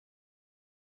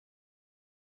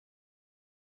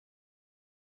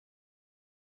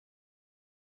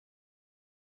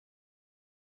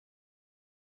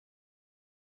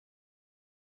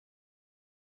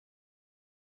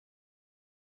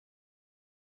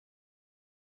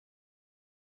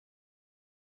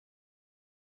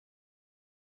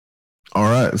All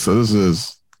right, so this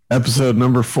is episode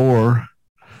number 4,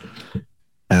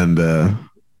 and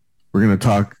we're going to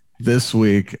talk this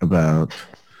week about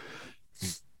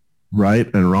right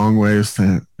and wrong ways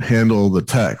to handle the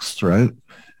text, right?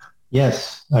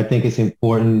 Yes, I think it's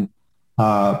important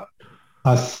uh,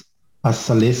 as as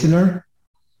a listener,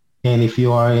 and if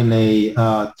you are in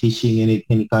a teaching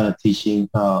any kind of teaching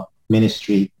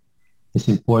ministry, it's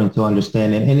important to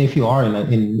understand it. And if you are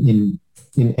in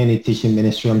any teaching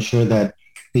ministry, I'm sure that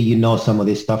you know some of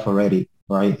this stuff already,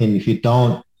 right? And if you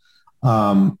don't,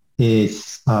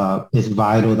 it's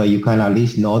vital that you kind of at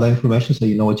least know the information so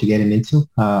you know what you're getting into.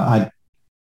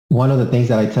 One of the things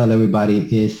that I tell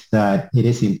everybody is that it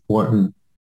is important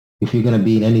if you're going to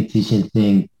be in any teaching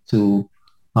thing to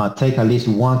take at least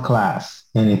one class.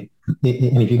 And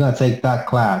if you're going to take that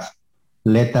class,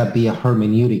 let that be a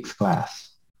hermeneutics class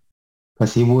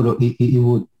because it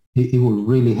would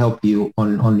really help you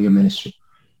on your ministry.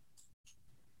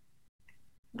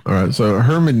 All right, so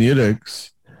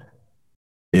hermeneutics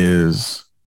is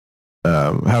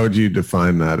how would you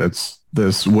define that? It's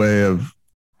this way of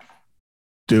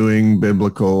doing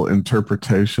biblical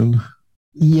interpretation.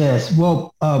 Yes,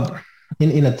 well,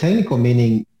 in a technical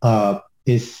meaning,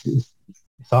 it's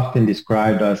often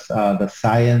described as the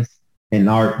science and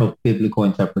art of biblical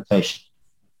interpretation,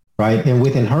 right? And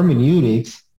within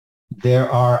hermeneutics, there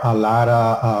are a lot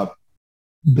of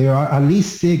there are at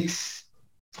least six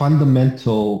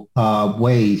fundamental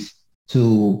ways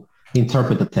to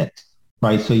interpret the text,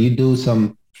 right? So you do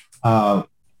some uh,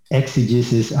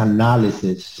 exegesis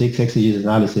analysis, six exegesis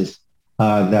analysis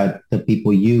that the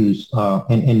people use,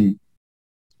 and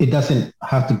it doesn't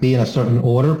have to be in a certain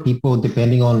order. People,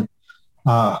 depending on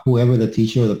whoever the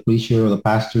teacher or the preacher or the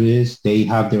pastor is, they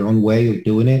have their own way of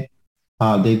doing it.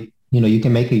 You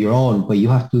can make it your own, but you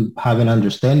have to have an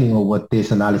understanding of what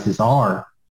these analyses are,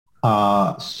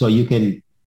 so you can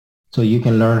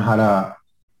learn uh,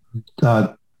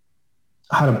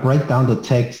 how to break down the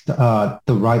text the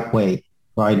right way,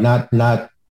 right? Not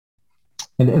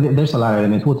and there's a lot of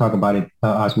elements. We'll talk about it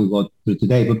as we go through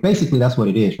today, but basically that's what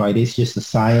it is, right? It's just the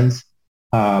science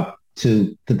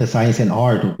to the science and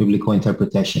art of biblical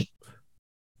interpretation.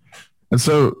 And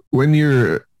so when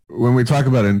we talk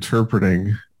about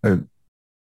interpreting, it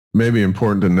may be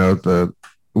important to note that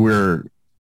we're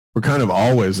kind of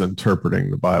always interpreting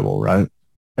the Bible, right?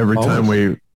 Every time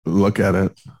Always. we look at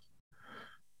it.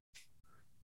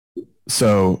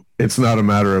 So it's not a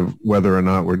matter of whether or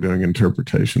not we're doing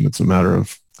interpretation. It's a matter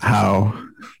of how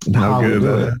and how How we good do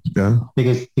that it, is. Yeah.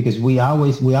 because we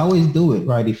always do it,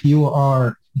 right? If you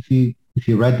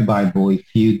read the Bible,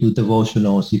 if you do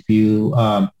devotionals, if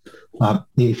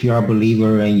you're a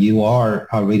believer and you are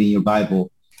reading your Bible,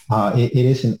 it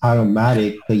isn't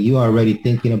automatic that you are already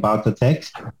thinking about the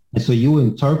text, and so you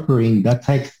interpreting that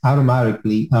text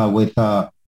automatically with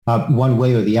one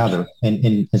way or the other,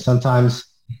 and sometimes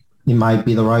it might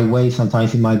be the right way,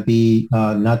 sometimes it might be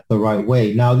not the right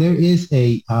way. Now there's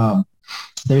a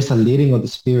leading of the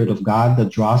Spirit of God that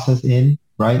draws us in,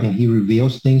 right, and He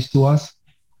reveals things to us.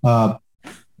 Uh,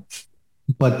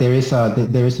 but there is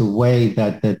a way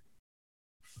that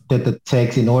the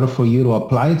text, in order for you to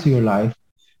apply it to your life,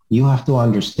 you have to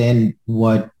understand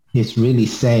what it's really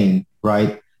saying,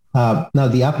 right? Now,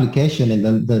 the application and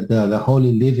the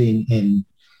holy living and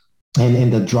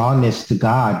the drawnness to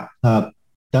God,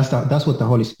 that's what the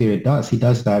Holy Spirit does. He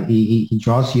does that. He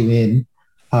draws you in,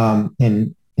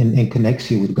 and connects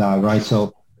you with God, right?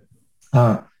 So,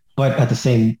 uh, but at the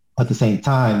same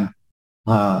time,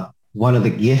 one of the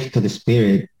gifts of the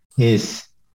Spirit is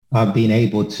being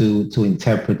able to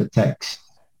interpret the text,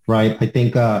 right? I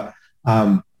think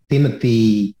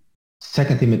Timothy,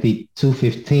 Second Timothy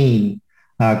 2:15,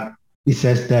 uh, it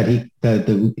says that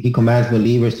he commands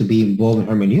believers to be involved in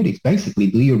hermeneutics. Basically,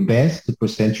 do your best to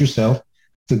present yourself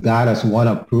to God as one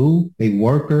approved, a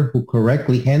worker who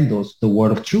correctly handles the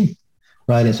word of truth,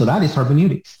 right? And so that is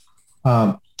hermeneutics.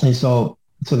 And so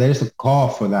there's a call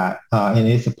for that, and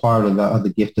it's a part of the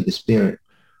gift of the Spirit.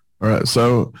 All right.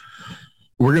 So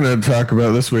we're going to talk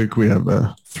about this week. We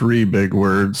have 3 big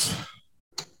words.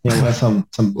 Yeah, we have some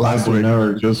Last Bible week,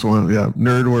 nerds. just one. Yeah.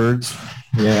 Nerd words.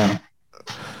 Yeah.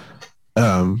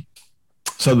 Um,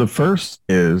 so the first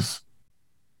is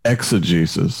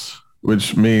exegesis,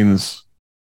 which means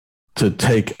to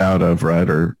take out of, right?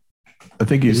 Or I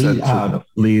think you Lead said out to of.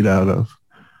 lead out of.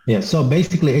 Yeah. So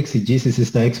basically, exegesis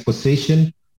is the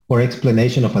exposition or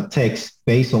explanation of a text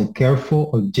based on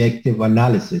careful, objective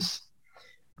analysis.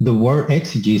 The word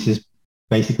exegesis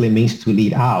basically means to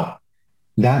lead out.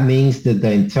 That means that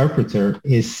the interpreter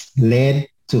is led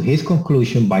to his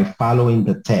conclusion by following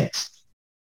the text,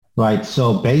 right?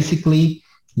 So basically,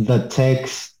 the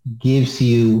text gives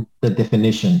you the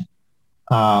definition.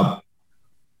 Uh,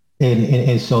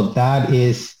 and so that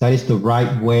is the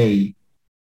right way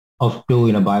of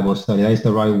doing a Bible study. That is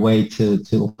the right way to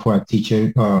for a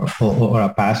teacher or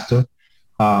a pastor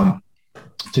um,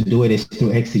 to do it is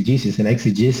through exegesis. And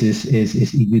exegesis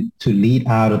is to lead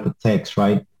out of the text,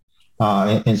 right?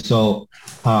 And so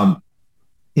um,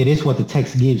 it is what the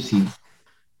text gives you,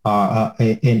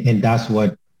 and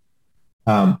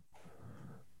um,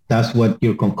 that's what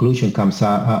your conclusion comes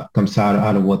out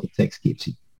of what the text gives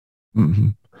you. Mm-hmm.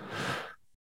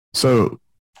 So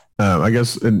I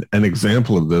guess an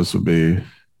example of this would be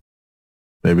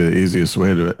maybe the easiest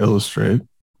way to illustrate.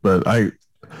 But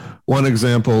one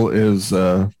example is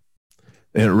in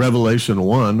Revelation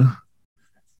 1,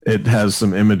 it has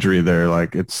some imagery there.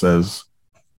 Like it says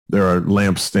there are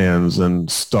lampstands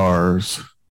and stars,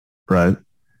 right?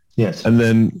 Yes. And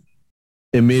then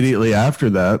immediately after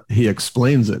that, he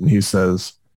explains it and he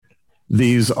says,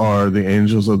 these are the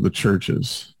angels of the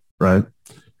churches, right?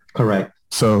 Correct.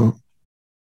 So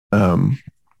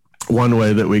one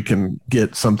way that we can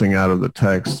get something out of the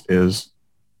text is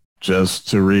just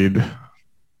to read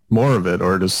more of it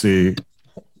or to see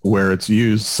where it's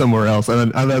used somewhere else.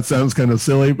 And that sounds kind of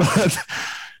silly, but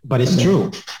it's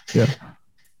true. Yeah.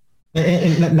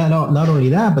 And not only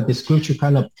that, but the scripture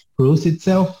kind of proves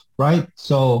itself, right?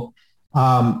 So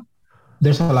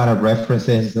there's a lot of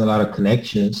references, a lot of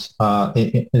connections.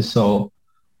 And so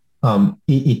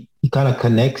it kind of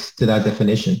connects to that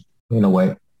definition in a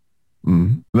way.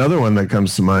 Another one that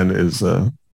comes to mind is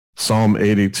Psalm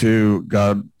 82.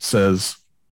 God says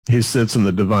he sits in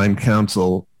the divine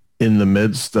council in the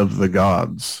midst of the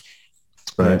gods,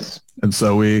 right? Yes. And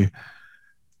so we,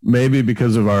 maybe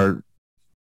because of our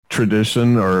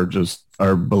tradition or just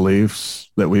our beliefs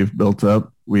that we've built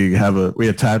up, we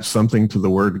attach something to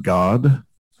the word God,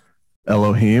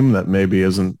 Elohim, that maybe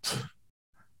isn't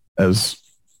as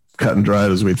cut and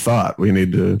dried as we thought. We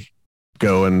need to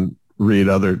go and read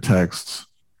other texts.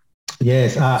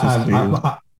 Yes,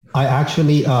 I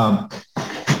actually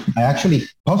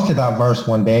posted that verse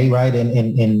one day, right?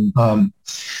 And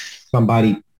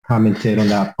somebody commented on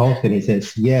that post, and it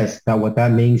says, yes, that what that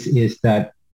means is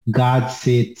that God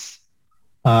sits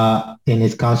in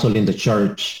his council in the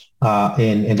church,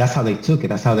 and that's how they took it.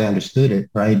 That's how they understood it,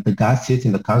 right? But God sits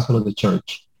in the council of the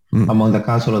church, among the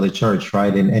council of the church,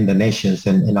 right, and the nations.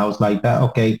 And I was like, that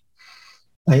okay,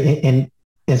 and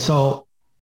so,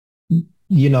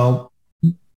 you know,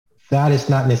 that is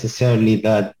not necessarily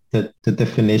the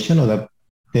definition or the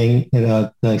thing,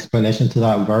 the explanation to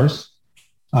that verse.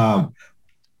 But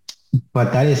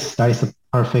that is a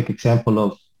perfect example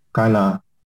of kind of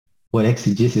what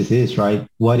exegesis is, right?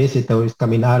 What is it that is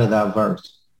coming out of that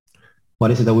verse?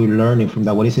 What is it that we're learning from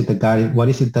that? What is it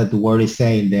that the word is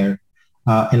saying there?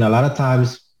 And a lot of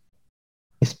times,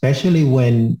 especially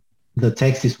when the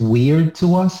text is weird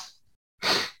to us,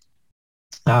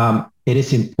 it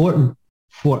is important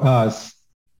for us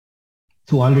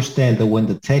to understand that when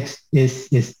the text is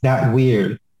that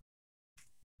weird,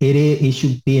 it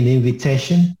should be an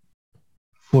invitation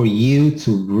for you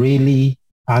to really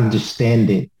understand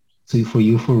it, for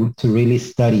you to really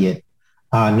study it,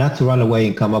 not to run away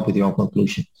and come up with your own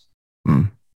conclusions.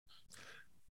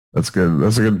 That's good.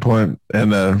 That's a good point.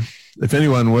 And if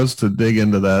anyone was to dig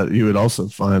into that, you would also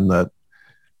find that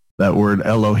word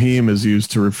Elohim is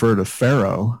used to refer to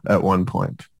Pharaoh at one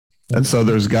point. And so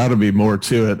there's got to be more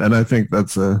to it. And I think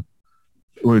when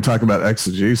we talk about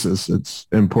exegesis, it's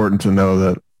important to know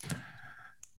that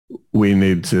we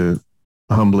need to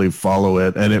humbly follow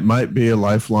it. And it might be a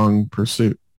lifelong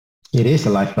pursuit. It is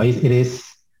a lifelong. It is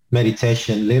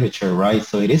meditation literature, right?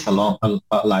 So it is a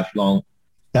lifelong.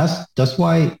 That's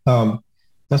why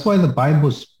the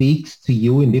Bible speaks to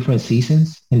you in different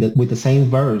seasons and with the same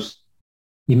verse.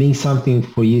 It means something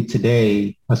for you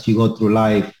today as you go through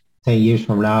life. 10 years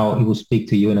from now, it will speak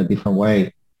to you in a different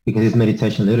way because it's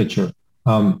meditation literature.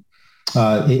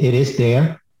 It is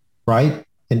there, right?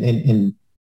 And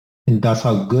that's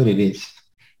how good it is.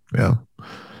 Yeah.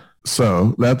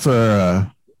 So that's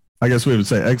I guess we would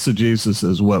say exegesis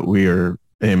is what we are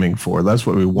aiming for. That's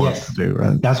what we want to do,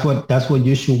 right? That's what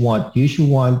you should want.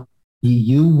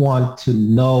 You want to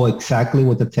know exactly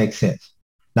what the text says.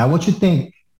 Not what you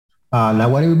think, not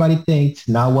what everybody thinks,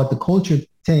 not what the culture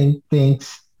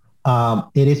thinks.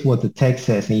 It is what the text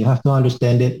says, and you have to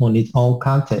understand it on its own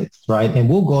context, right? And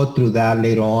we'll go through that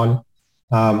later on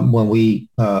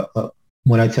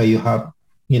when I tell you how,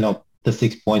 the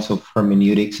 6 points of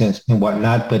hermeneutics and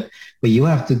whatnot. But you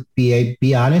have to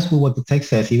be honest with what the text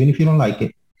says, even if you don't like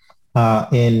it.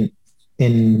 And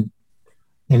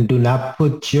and do not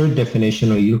put your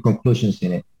definition or your conclusions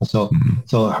in it. So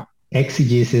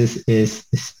exegesis is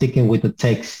sticking with the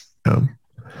text.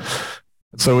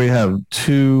 So we have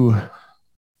two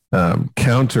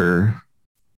counter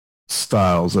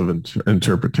styles of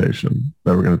interpretation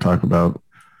that we're going to talk about.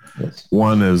 Yes.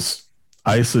 One is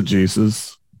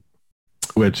eisegesis,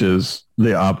 which is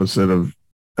the opposite of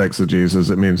exegesis.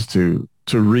 It means to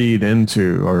read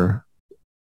into, or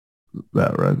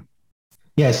that, right?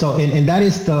 Yeah. So and that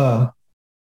is the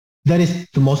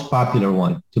most popular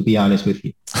one, to be honest with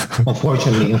you.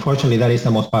 Unfortunately, that is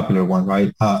the most popular one,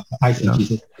 right?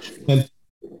 Eisegesis. Yeah. And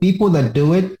people that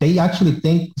do it, they actually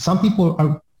think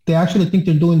they actually think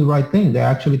they're doing the right thing. They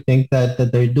actually think that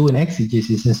they're doing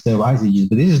exegesis instead of eisegesis.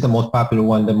 But this is the most popular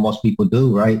one that most people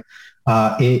do, right?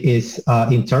 It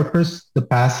interprets the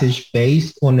passage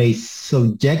based on a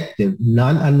subjective,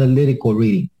 non-analytical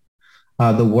reading.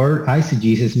 The word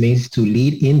eisegesis means to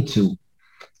lead into,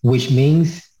 which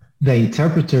means the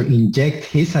interpreter injects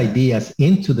his ideas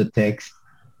into the text,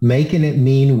 making it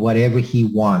mean whatever he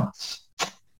wants.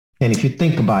 And if you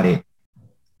think about it,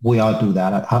 we all do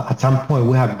that. At some point,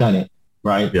 we have done it,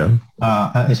 right? Yeah.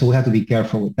 And so we have to be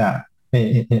careful with that.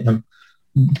 Can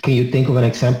you think of an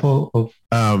example of?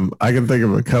 I can think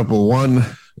of a couple. One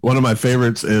of my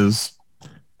favorites is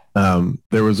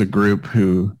there was a group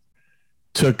who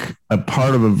took a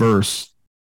part of a verse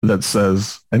that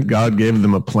says, "And God gave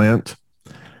them a plant,"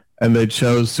 and they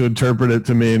chose to interpret it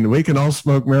to mean we can all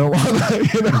smoke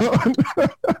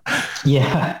marijuana.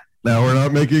 Yeah. Now we're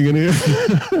not making any.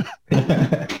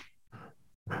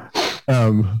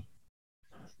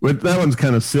 But that one's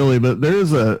kind of silly. But there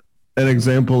is an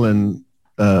example in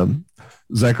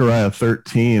Zechariah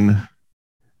 13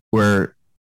 where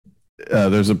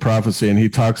there's a prophecy, and he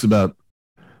talks about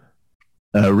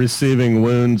receiving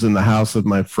wounds in the house of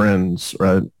my friends,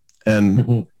 right?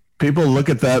 And people look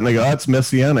at that and they go, "That's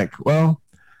messianic." Well,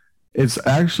 it's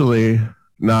actually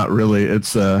not really.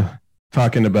 It's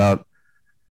talking about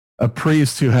a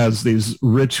priest who has these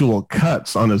ritual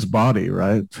cuts on his body,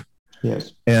 right?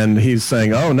 Yes. And he's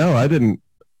saying, "Oh no, I didn't.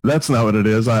 That's not what it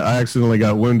is. I accidentally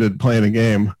got wounded playing a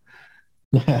game."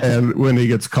 And when he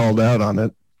gets called out on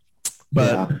it,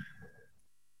 but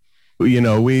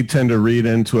we tend to read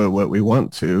into it what we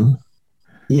want to.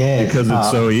 Yes. Because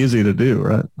it's so easy to do,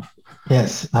 right?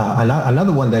 Yes.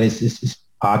 Another one that is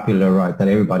popular, right, that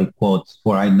everybody quotes,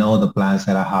 "For I know the plans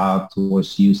that I have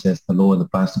towards you, says the Lord, the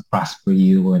plans to prosper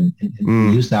you." And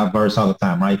we use that verse all the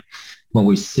time, right? When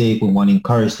we're sick, we want to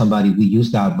encourage somebody, we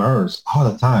use that verse all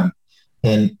the time.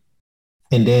 And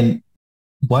then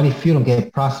what if you don't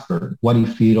get prospered? What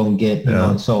if you don't get,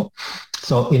 So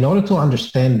in order to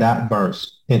understand that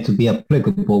verse and to be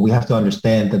applicable, we have to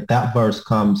understand that verse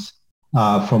comes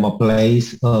from a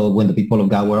place when the people of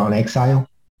God were on exile,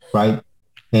 right?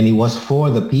 And it was for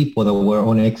the people that were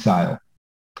on exile.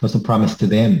 It was a promise to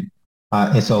them.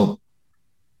 And so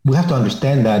we have to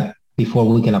understand that before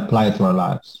we can apply it to our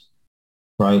lives,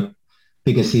 right?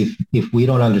 Because if we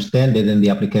don't understand it, then the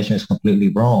application is completely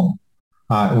wrong.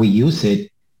 We use it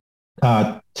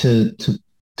to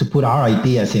put our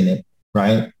ideas in it,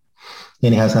 right?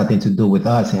 And it has nothing to do with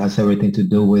us. It has everything to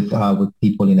do with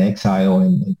people in exile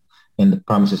and the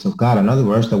promises of God. Another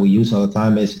verse that we use all the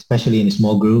time is, especially in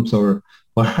small groups or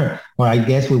I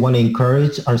guess we want to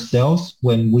encourage ourselves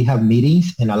when we have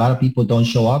meetings and a lot of people don't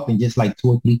show up and just like 2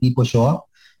 or 3 people show up.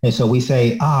 And so we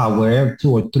say, wherever 2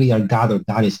 or 3 are gathered,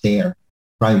 God is there,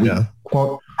 right? We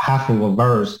quote half of a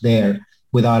verse there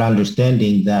without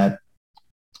understanding that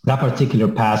particular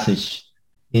passage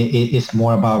is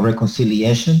more about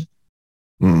reconciliation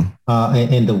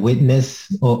and the witness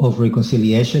of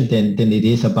reconciliation than it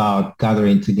is about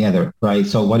gathering together, right?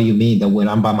 So what do you mean that when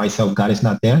I'm by myself, God is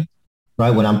not there?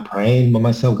 Right? When I'm praying by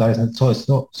myself, God is not.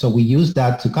 So we use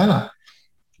that to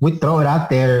we throw it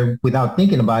out there without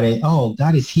thinking about it. Oh,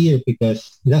 God is here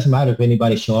because it doesn't matter if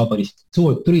anybody show up, but it's 2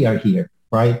 or 3 are here,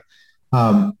 right?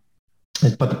 But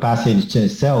the passage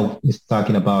itself is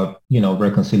talking about,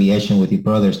 reconciliation with your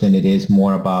brothers than it is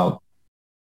more about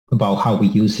how we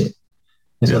use it.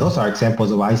 And so those are examples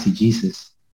of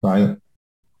eisegesis, right?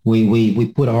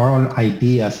 We put our own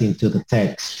ideas into the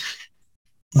text.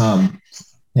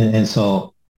 And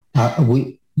so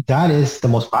that is the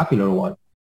most popular one.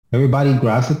 Everybody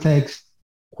grabs the text,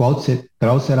 quotes it,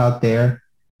 throws it out there.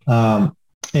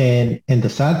 And the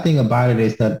sad thing about it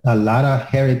is that a lot of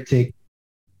heretic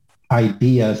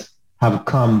ideas have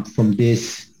come from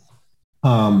this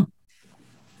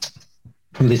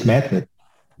method,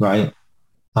 right?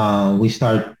 We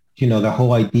start, the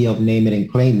whole idea of name it and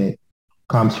claim it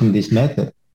comes from this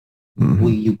method.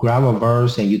 You grab a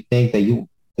verse and you think that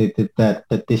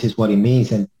that this is what it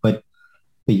means, but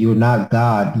you're not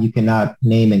God. You cannot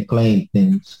name and claim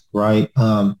things, right?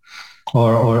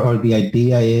 Or the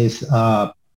idea is,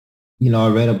 I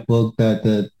read a book that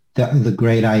the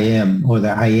Great I Am, or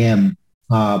the I Am,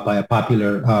 by a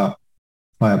popular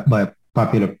by a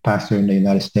popular pastor in the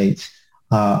United States,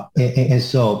 and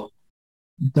so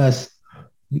does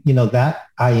that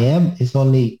I am is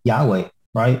only Yahweh,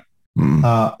 right? Mm.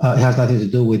 It has nothing to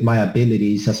do with my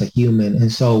abilities as a human.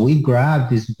 And so we grab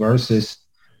these verses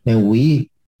and we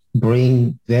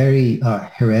bring very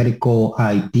heretical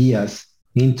ideas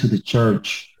into the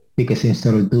church, because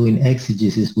instead of doing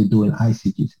exegesis, we're doing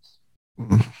eisegesis.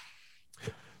 Mm.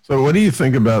 So what do you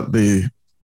think about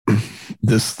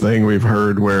this thing we've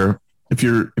heard where if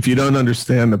you don't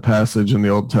understand the passage in the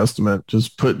Old Testament,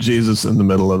 just put Jesus in the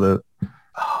middle of it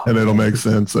and it'll make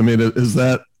sense? I mean, is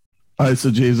that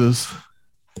eisegesis?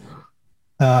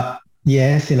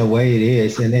 Yes, in a way it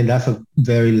is. And that's a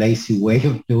very lazy way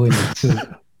of doing it too.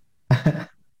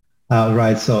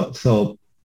 Right. So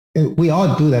we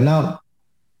all do that. Now,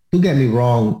 don't get me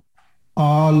wrong.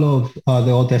 All of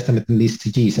the Old Testament leads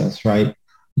to Jesus, right?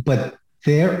 But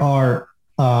there are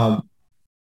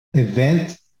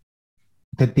events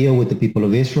that deal with the people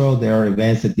of Israel. There are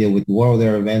events that deal with the world.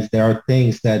 There are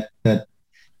things that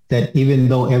even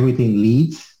though everything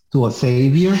leads to a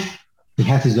savior, it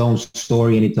has its own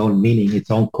story and its own meaning,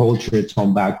 its own culture, its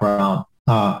own background.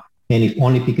 And if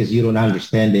only because you don't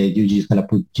understand it, you're just going to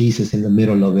put Jesus in the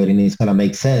middle of it and it's going to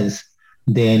make sense,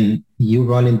 then you're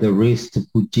running the risk to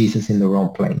put Jesus in the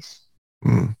wrong place.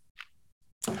 Mm.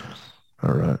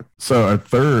 All right. So our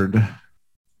third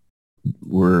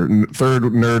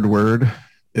nerd word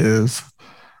is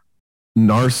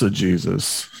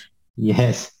narcigesis.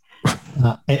 Yes.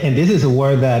 And this is a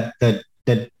word that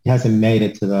hasn't made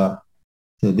it to the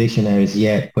dictionaries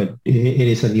yet, but it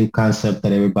is a new concept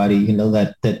that everybody,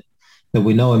 that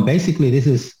we know. And basically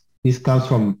this comes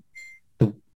from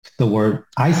the word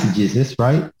eisegesis,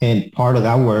 right? And part of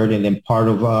that word, and then part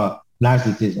of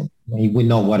narcissism. I mean, we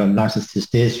know what a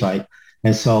narcissist is, right?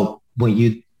 And so when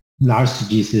you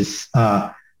narcissist,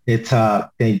 it's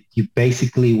you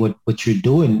basically what you're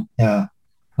doing,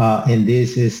 and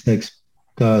this is the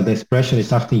expression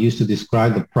is often used to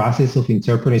describe the process of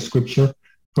interpreting scripture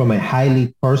from a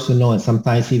highly personal and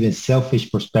sometimes even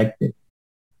selfish perspective,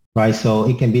 right? So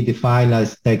it can be defined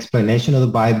as the explanation of the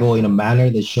Bible in a manner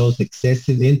that shows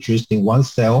excessive interest in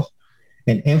oneself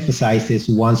and emphasizes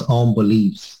one's own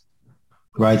beliefs,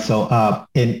 right? So,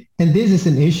 and this is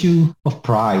an issue of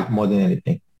pride more than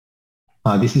anything.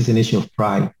 This is an issue of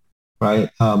pride, right?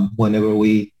 Whenever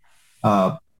we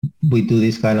do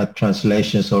these kind of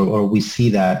translations, or we see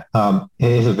that,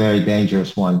 it is a very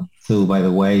dangerous one too, by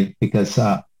the way, because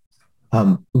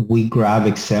we grab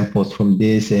examples from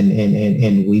this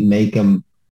and we make them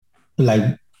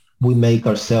like we make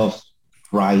ourselves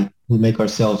right. We make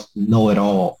ourselves know it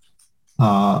all.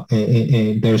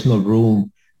 And there's no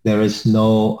room. There is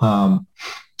no,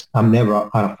 I'm never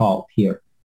out of fault here.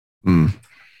 Mm.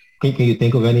 Can you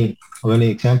think of any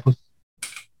examples?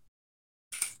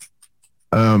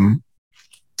 Well,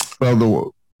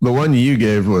 the one you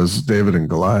gave was David and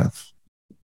Goliath.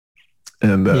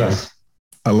 And yes.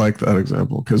 I like that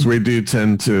example because we do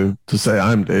tend to say,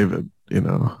 I'm David,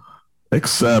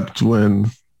 except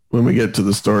when we get to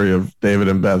the story of David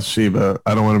and Bathsheba,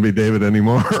 I don't want to be David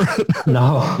anymore.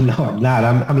 No, I'm not.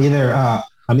 I'm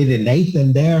either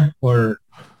Nathan there or,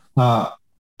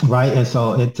 right. And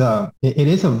so it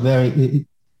is a very,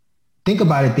 think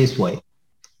about it this way.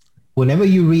 Whenever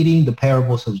you're reading the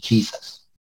parables of Jesus,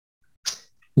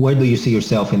 where do you see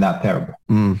yourself in that parable?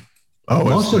 Mm. Oh,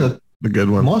 most of the good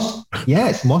one. Most of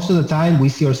the time we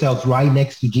see ourselves right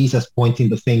next to Jesus pointing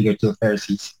the finger to the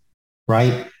Pharisees,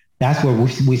 right? That's where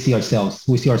we see ourselves.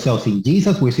 We see ourselves in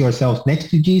Jesus. We see ourselves next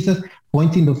to Jesus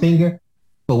pointing the finger,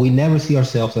 but we never see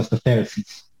ourselves as the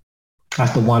Pharisees,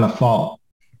 as the one at fault,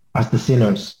 as the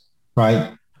sinners,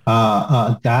 right?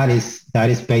 That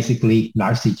is basically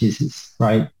narcissism,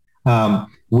 right?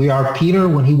 We are Peter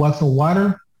when he walks on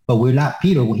water, but we're not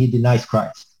Peter when he denies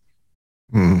Christ.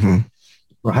 Mm-hmm.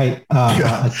 Right.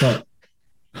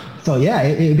 So yeah,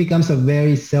 it becomes a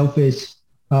very selfish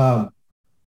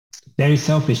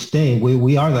thing.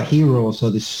 We are the heroes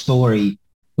of the story,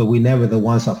 but we never the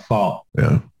ones at fault.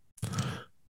 Yeah.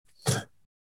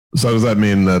 So does that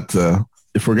mean that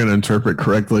if we're going to interpret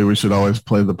correctly, we should always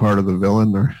play the part of the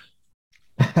villain? Or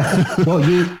well,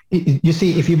 you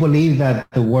see, if you believe that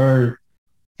the word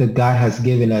that God has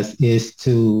given us is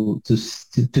to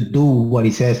do what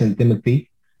He says in Timothy,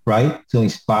 right? To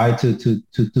inspire, to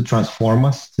transform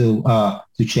us, to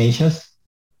change us.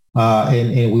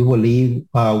 and we believe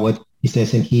what it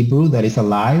says in Hebrew, that is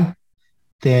alive,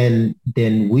 then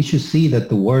we should see that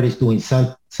the word is doing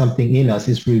something in us.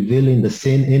 It's revealing the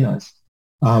sin in us.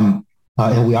 And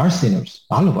we are sinners,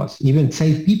 all of us. Even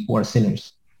saved people are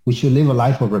sinners. We should live a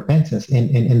life of repentance.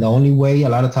 And the only way a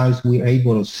lot of times we're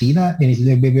able to see that and it's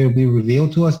able to be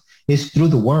revealed to us is through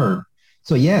the word.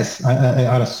 So yes,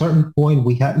 at a certain point,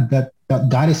 we have that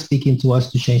God is speaking to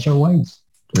us to change our ways.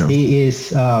 Yeah. He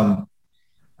is,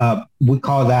 we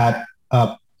call that,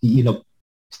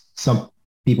 some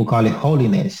people call it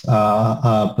holiness,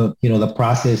 but the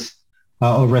process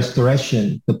of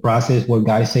restoration, the process where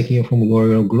God is taking you from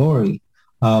glory to glory.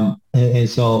 And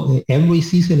so every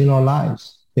season in our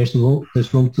lives, there's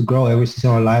room to grow. Every season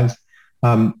in our lives,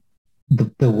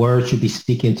 the word should be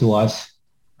speaking to us.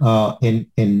 And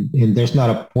there's not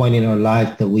a point in our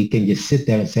life that we can just sit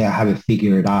there and say, I haven't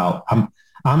figured it out.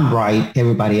 I'm right.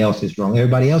 Everybody else is wrong.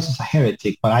 Everybody else is a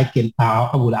heretic, but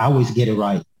I would always get it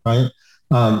right. Right.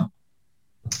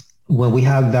 When we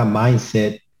have that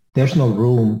mindset, there's no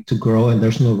room to grow and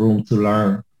there's no room to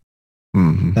learn.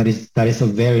 Mm-hmm. That is a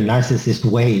very narcissist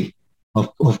way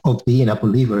of being a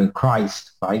believer in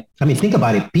Christ, right? I mean, think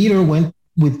about it. Peter went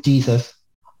with Jesus,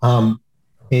 and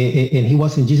he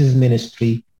was in Jesus'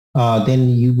 ministry.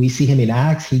 Then we see him in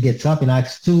Acts. He gets up in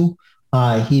Acts 2.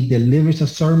 He delivers a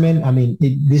sermon. I mean,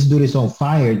 this dude is on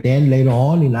fire. Then later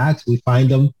on in Acts, we find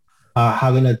him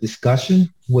having a discussion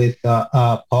with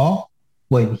Paul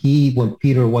when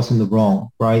Peter was in the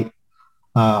wrong, right?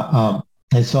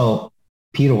 And so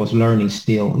Peter was learning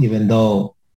still, even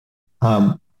though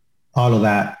all of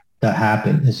that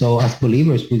happened. And so as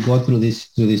believers, we go through this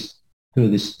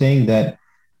thing that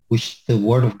the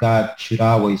word of God should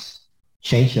always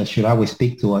change us, should always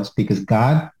speak to us, because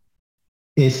God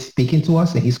is speaking to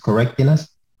us and he's correcting us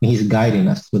and he's guiding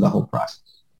us through the whole process.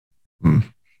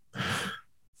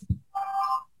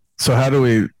 So how do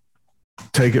we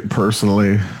take it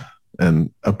personally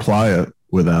and apply it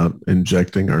without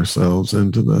injecting ourselves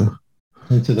into the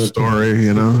story,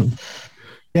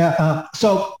 Yeah.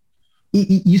 So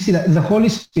you see that the Holy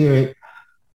Spirit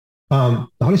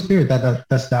that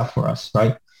does that for us,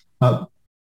 right?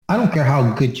 I don't care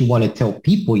how good you want to tell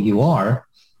people you are.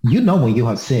 You know when you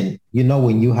have sinned. You know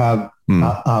when you have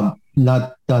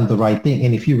not done the right thing.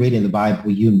 And if you read in the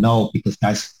Bible, you know because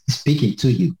God's speaking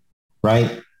to you,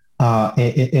 right?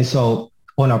 And so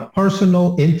on a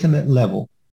personal, intimate level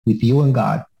with you and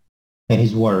God and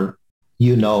his word,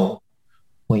 you know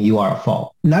when you are at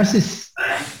fault.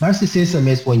 Narcissism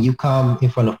is when you come in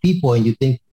front of people and you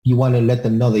think you want to let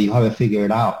them know that you haven't figured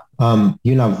it out.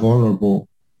 You're not vulnerable.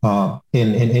 And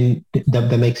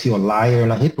that makes you a liar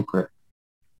and a hypocrite.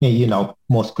 And,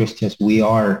 most Christians, we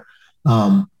are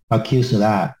accused of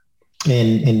that.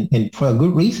 And for a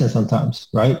good reason sometimes,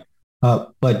 right?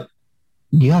 But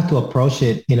you have to approach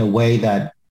it in a way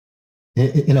that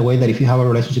if you have a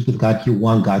relationship with God, you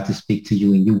want God to speak to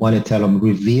you and you want to tell him,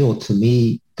 reveal to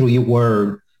me through your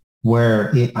word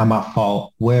where I'm at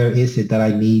fault. Where is it that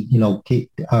I need,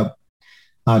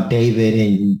 David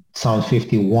in Psalm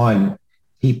 51,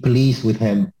 he pleads with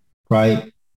him,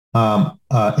 right?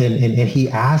 And he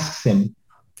asks him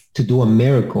to do a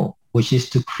miracle, which is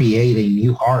to create a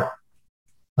new heart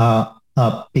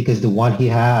because the one he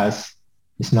has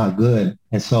is not good.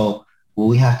 And so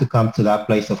we have to come to that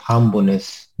place of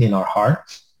humbleness in our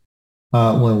hearts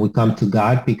when we come to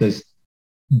God, because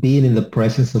being in the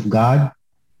presence of God,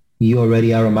 you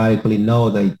already automatically know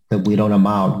that we don't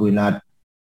amount. We're not,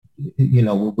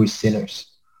 we're sinners.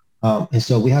 And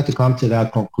so we have to come to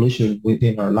that conclusion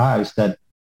within our lives that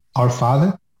our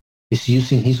Father is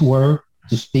using his word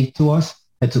to speak to us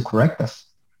and to correct us.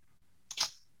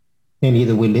 And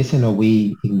either we listen or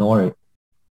we ignore it.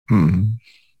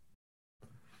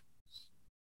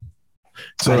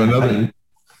 So I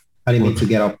didn't mean to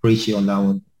get all preachy on that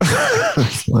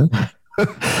one.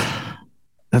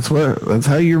 That's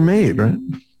how you're made, right?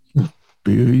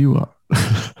 Be who you are.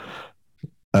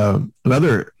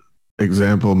 Another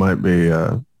example might be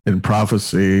in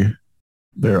prophecy.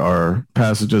 There are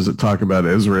passages that talk about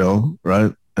Israel,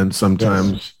 right? And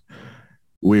sometimes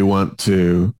we want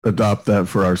to adopt that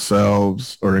for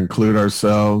ourselves or include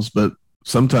ourselves, but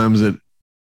sometimes it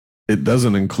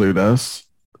doesn't include us.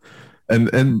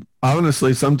 And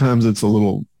honestly, sometimes it's a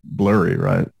little blurry,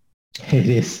 right? It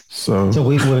is. So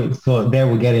there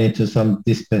we're getting into some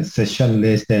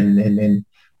dispensationalist and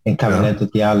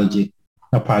covenantal theology.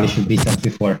 That probably should be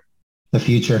something for the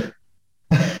future.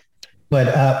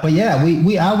 But yeah,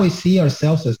 we always see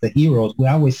ourselves as the heroes. We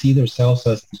always see ourselves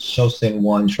as the chosen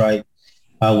ones, right?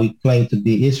 We claim to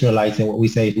be Israelites, and what we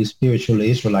say we're spiritually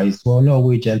Israelites. Well, no,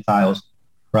 we're Gentiles.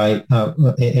 right?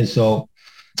 And so,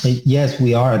 yes,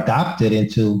 we are adopted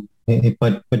into,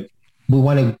 but we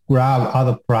want to grab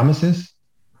other promises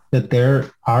that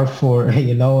there are for,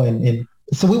 and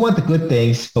so we want the good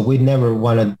things, but we never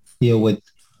want to deal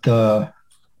the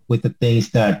with the things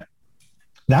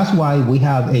that's why we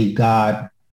have a God.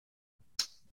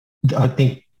 I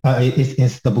think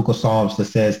it's the book of Psalms that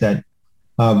says that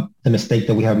the mistake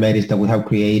that we have made is that we have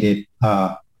created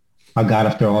a God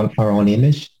after our own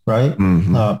image, right?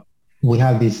 We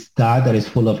have this God that is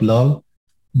full of love,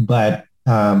 but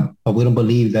we don't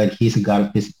believe that he's a God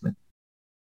of discipline,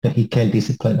 that he can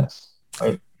discipline us,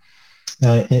 right?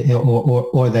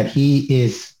 Or that he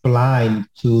is blind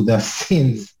to the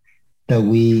sins that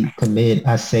we commit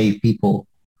as saved people.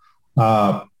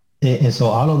 And so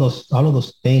all of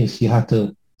those things you have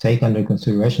to take under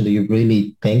consideration. Do you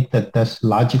really think that that's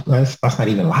logical? That's not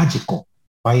even logical,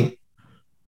 right?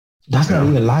 That's not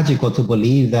even logical to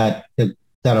believe that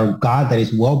our God that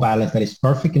is well balanced, that is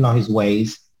perfect in all his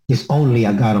ways, is only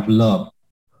a God of love.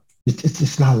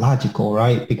 It's not logical,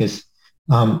 right? Because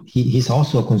he's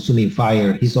also a consuming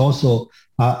fire. He's also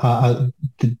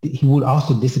he would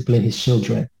also discipline his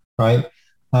children, right?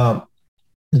 Um,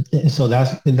 so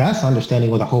that's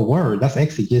understanding of the whole word. That's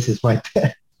exegesis right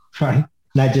there, right?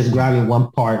 Not just grabbing one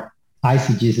part,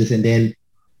 eisegesis, and then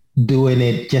doing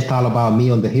it just all about me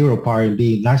on the hero part and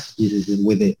being narcissism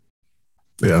with it.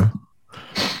 Yeah.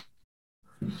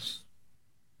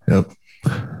 Yep.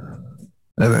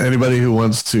 And anybody who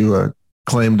wants to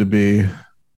claim to be,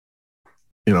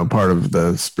 part of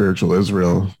the spiritual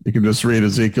Israel, you can just read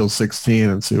Ezekiel 16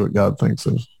 and see what God thinks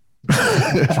of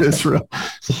Israel.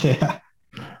 Yeah.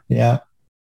 Yeah.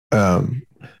 All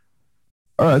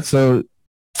right. So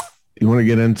you want to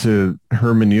get into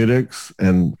hermeneutics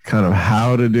and kind of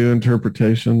how to do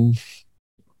interpretation?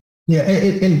 Yeah.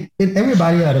 And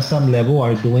everybody at some level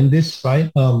are doing this,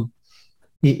 right?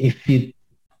 If you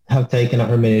have taken a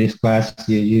hermeneutics class,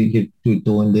 you're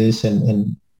doing this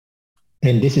and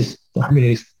this is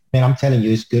hermeneutics. And I'm telling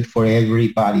you, it's good for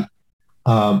everybody.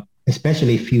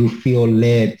 Especially if you feel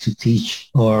led to teach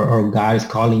or God is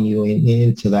calling you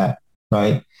into that,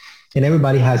 right? And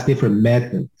everybody has different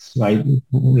methods, right?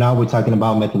 Now we're talking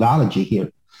about methodology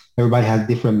here. Everybody has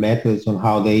different methods on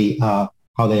how they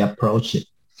approach it.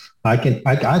 I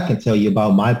can tell you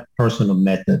about my personal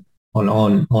method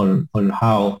on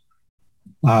how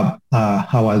I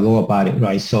go about it,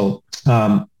 right? So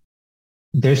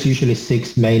there's usually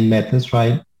 6 main methods,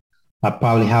 right? I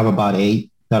probably have about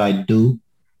 8 that I do.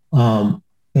 And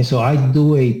so I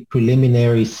do a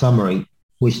preliminary summary,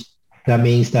 which that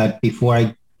means that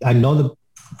before I know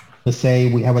let's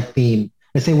say we have a theme.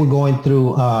 Let's say we're going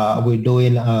through,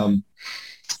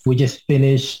 we just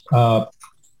finished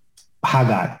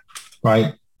Haggai,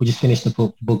 right? We just finished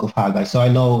the book of Haggai. So I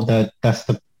know that that's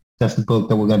the book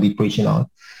that we're going to be preaching on.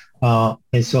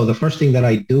 And so the first thing that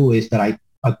I do is that I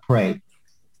pray.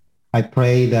 I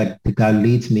pray that God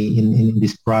leads me in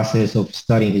this process of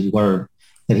studying his word,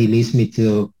 that he leads me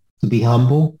to be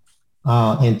humble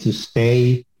and to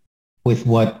stay with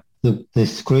what the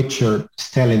scripture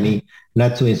is telling me,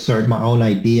 not to insert my own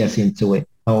ideas into it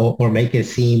or make it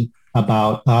seem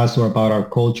about us or about our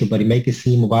culture, but make it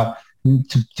seem about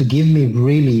to give me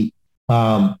really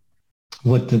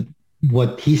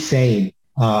what he's saying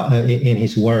in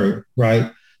his word,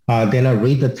 right? Then I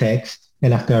read the text,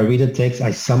 and after I read the text,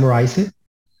 I summarize it.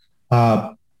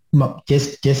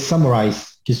 Just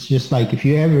summarize, just like if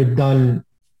you ever done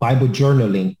Bible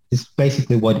journaling, it's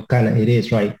basically what kind of it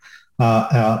is, right?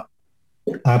 I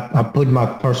put my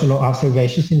personal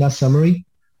observations in that summary.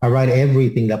 I write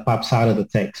everything that pops out of the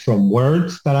text, from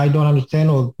words that I don't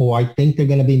understand or I think they're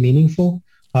going to be meaningful,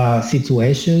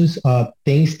 situations,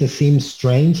 things that seem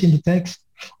strange in the text.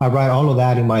 I write all of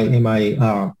that in my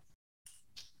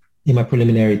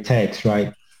preliminary text,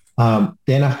 right?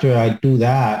 Then after I do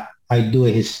that, I do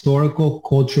a historical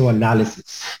cultural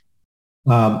analysis.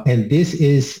 And this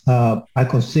is, I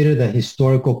consider the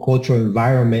historical cultural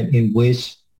environment in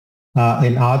which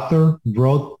an author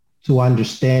wrote to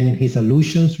understand his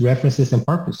allusions, references, and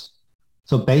purpose.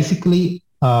 So basically,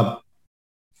 I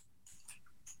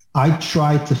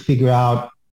try to figure out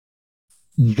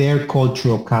their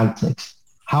cultural context,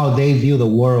 how they view the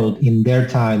world in their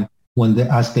time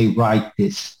as they write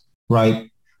this, right?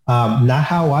 Not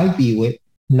how I view it,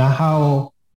 not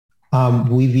how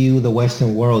we view the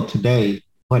Western world today,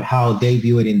 but how they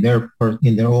view it in their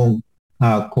own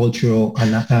cultural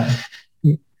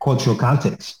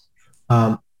context.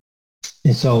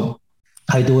 And so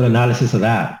I do an analysis of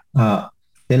that.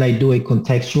 Then I do a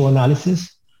contextual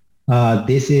analysis.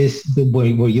 This is where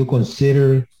you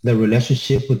consider the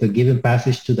relationship with the given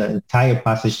passage to the entire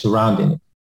passage surrounding it,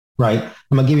 right?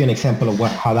 I'm gonna give you an example of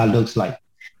how that looks like.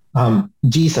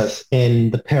 Jesus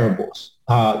in the parables.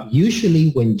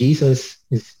 Usually when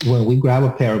we grab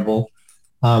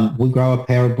we grab a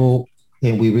parable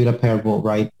and we read a parable,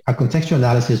 right? A contextual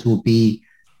analysis will be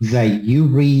that you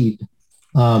read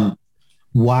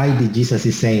why did Jesus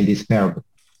is saying this parable.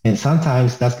 And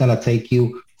sometimes that's going to take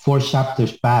you 4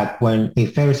 chapters back when a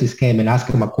Pharisees came and asked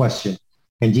him a question.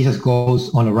 And Jesus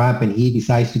goes on a ramp and he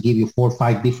decides to give you 4 or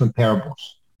 5 different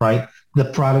parables, right? The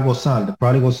prodigal son. The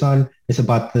prodigal son is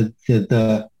about it's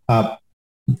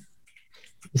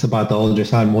about the older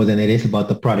son more than it is about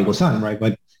the prodigal son, right?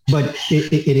 But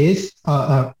it is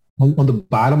on the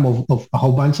bottom of a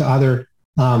whole bunch of other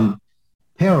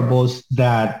parables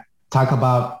that talk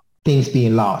about things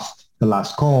being lost, the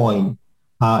lost coin.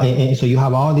 And so you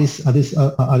have all these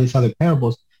other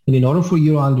parables. And in order for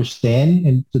you to understand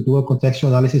and to do a contextual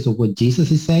analysis of what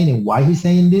Jesus is saying and why he's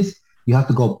saying this, you have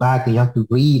to go back and you have to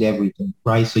read everything,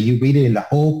 right? So you read it in the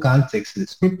whole context of the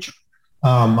scripture.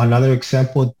 Another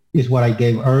example is what I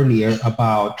gave earlier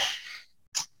about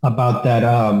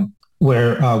that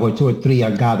where 2 or 3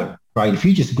 are gathered, right? If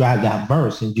you just grab that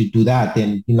verse and you do that,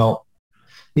 then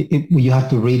you have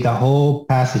to read the whole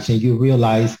passage and you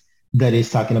realize that it's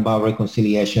talking about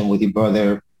reconciliation with your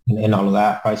brother and all of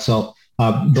that, right? So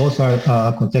those are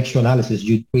contextual analysis.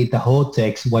 You read the whole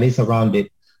text, what is around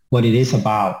it, what it is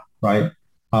about, right?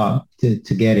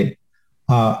 To get it.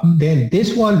 Then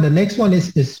the next one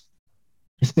is a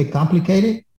bit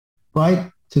complicated,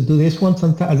 right? To do this one,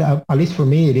 sometimes, at least for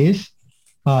me, it is.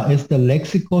 It's the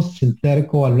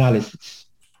lexico-synthetical analysis.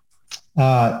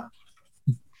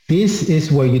 This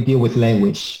is where you deal with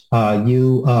language.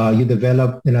 You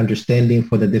develop an understanding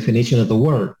for the definition of the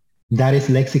word. That is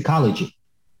lexicology,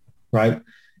 right?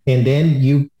 And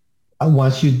then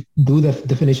once you do the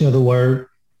definition of the word,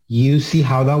 you see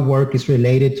how that word is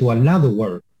related to another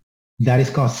word. That is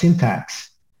called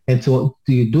syntax. And so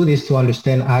you do this to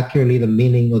understand accurately the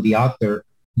meaning of the author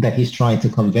that he's trying to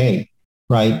convey,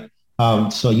 right?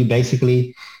 So you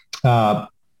basically,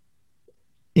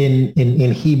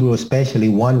 in Hebrew especially,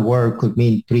 one word could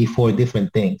mean 3-4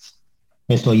 different things.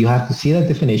 And so you have to see that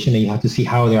definition and you have to see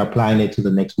how they're applying it to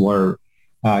the next word.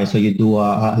 And so you do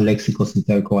a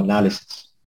lexico-synthetical analysis.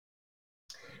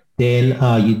 Then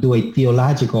you do a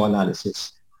theological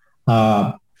analysis.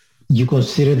 You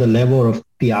consider the level of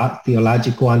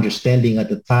theological understanding at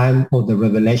the time of the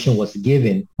revelation was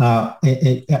given.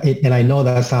 And I know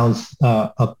that sounds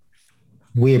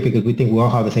weird because we think we all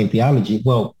have the same theology.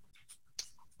 Well,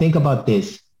 think about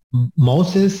this.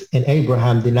 Moses and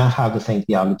Abraham did not have the same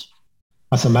theology.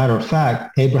 As a matter of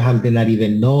fact, Abraham did not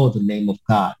even know the name of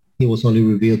God. It was only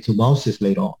revealed to Moses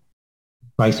later on,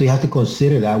 right? So you have to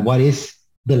consider that. What is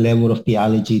the level of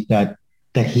theology that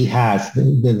he has?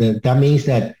 That means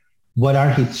that what are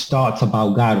his thoughts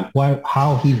about God?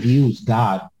 How he views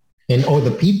God, or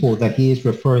the people that he is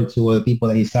referring to, or the people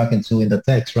that he's talking to in the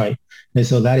text, right? And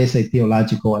so that is a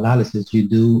theological analysis. You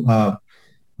do,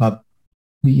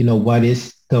 what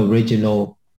is the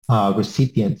original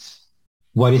recipients?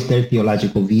 What is their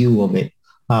theological view of it?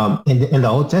 In the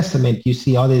Old Testament, you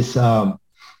see all this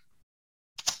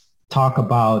talk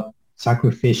about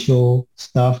sacrificial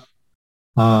stuff,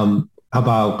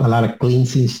 about a lot of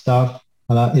cleansing stuff.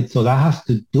 So that has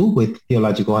to do with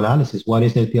theological analysis. What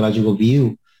is their theological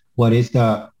view? What is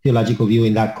the theological view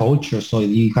in that culture? So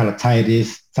you kind of tie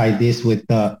this with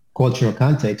the cultural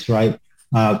context, right?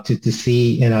 To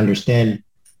see and understand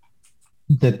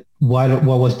that what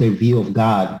was their view of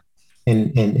God.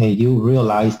 And you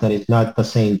realize that it's not the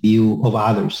same view of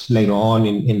others later on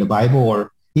in the Bible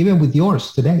or even with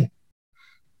yours today.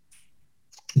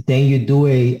 Then you do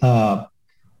a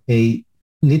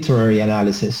literary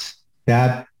analysis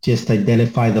that just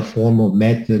identify the form or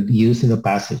method used in the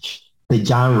passage, the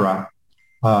genre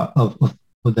of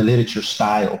the literature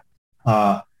style.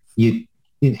 You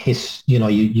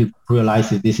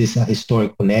realize if this is a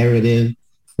historical narrative,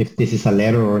 if this is a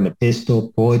letter or an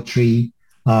epistle, poetry,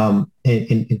 and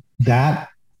that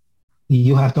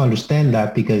you have to understand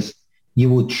that because you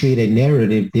would treat a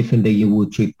narrative different than you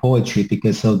would treat poetry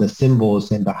because of the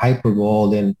symbols and the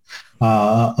hyperbole and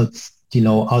all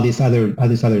these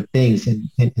other things.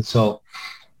 And so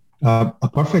a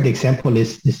perfect example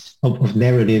is of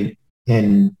narrative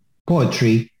and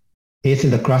poetry is in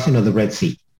the crossing of the Red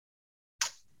Sea.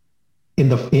 In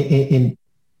the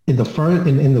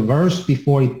verse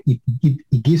before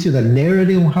it gives you the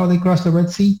narrative of how they crossed the Red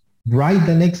Sea. Right,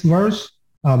 the next verse,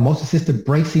 Moses' sister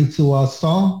breaks into a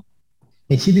song,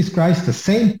 and she describes the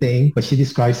same thing, but she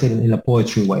describes it in a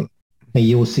poetry way. and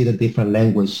you will see the different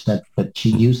language that she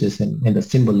uses and the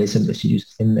symbolism that she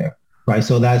uses in there, right?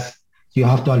 So you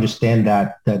have to understand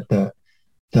that the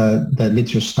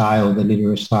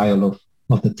literary style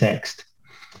of the text.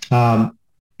 And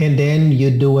then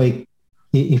you do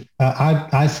if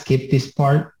I skip this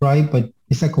part, right? But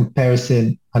it's a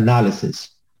comparison analysis.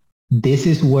 This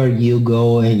is where you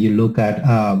go and you look at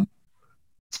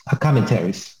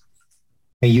commentaries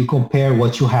and you compare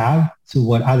what you have to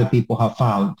what other people have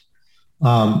found.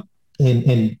 Um,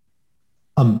 and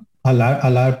a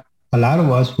lot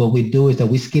of us, what we do is that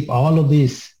we skip all of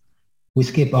this. We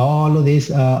skip all of this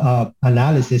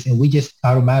analysis and we just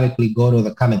automatically go to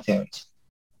the commentaries,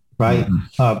 right?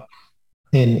 Mm-hmm.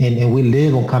 And we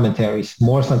live on commentaries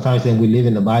more sometimes than we live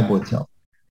in the Bible itself.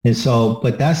 And so,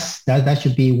 but that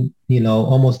should be,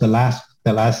 almost the last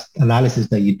analysis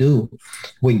that you do.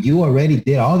 When you already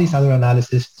did all these other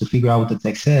analysis to figure out what the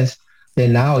text says,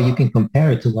 then now you can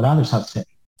compare it to what others have said.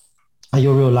 And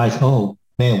you'll realize, oh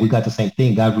man, we got the same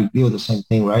thing. God revealed the same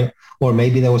thing, right? Or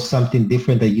maybe there was something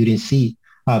different that you didn't see,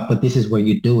 but this is where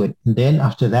you do it. And then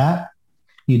after that,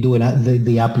 you do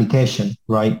the application,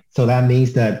 right? So that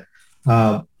means that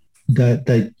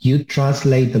that you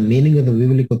translate the meaning of the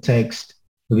biblical text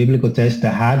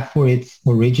that had for its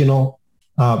original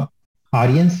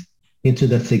audience into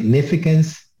the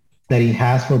significance that it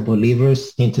has for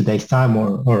believers in today's time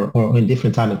or in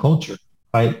different time and culture,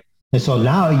 right? And so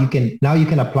now you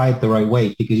can apply it the right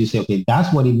way because you say, okay,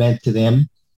 that's what it meant to them.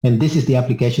 And this is the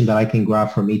application that I can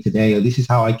grab for me today, or this is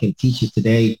how I can teach it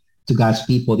today to God's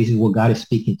people. This is what God is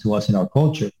speaking to us in our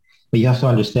culture. But you have to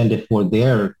understand it for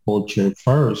their culture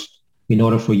first in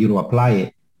order for you to apply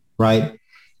it, right?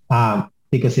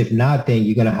 Because if not, then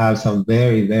you're going to have some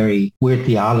very, very weird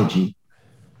theology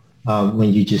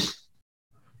when you just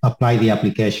apply the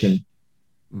application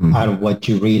out of what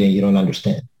you read and you don't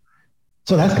understand.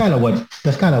 So that's kind of what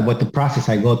the process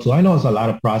I go to. I know it's a lot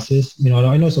of process, I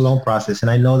know it's a long process,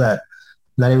 and I know that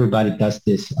not everybody does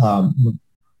this,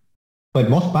 but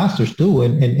most pastors do,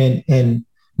 and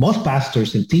most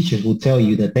pastors and teachers will tell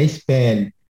you that they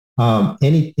spend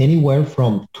anywhere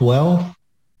from 12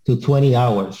 to 20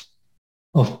 hours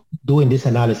of doing this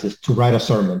analysis to write a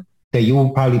sermon that you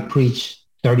will probably preach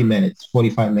 30 minutes,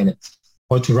 45 minutes,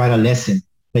 or to write a lesson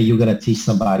that you're going to teach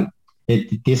somebody.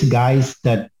 These guys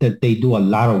that they do a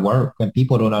lot of work, and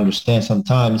people don't understand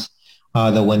sometimes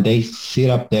that when they sit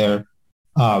up there,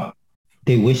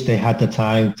 they wish they had the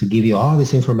time to give you all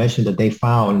this information that they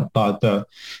found about the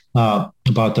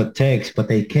text, but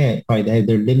they can't, right?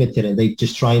 They're limited, and they're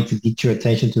just trying to get your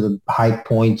attention to the high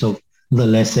points of the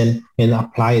lesson and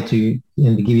apply it to you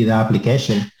and to give you the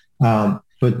application. But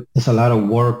there's a lot of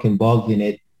work involved in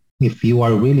it. If you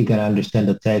are really going to understand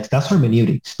the text, that's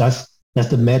hermeneutics. That's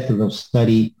the method of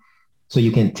study, so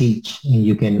you can teach and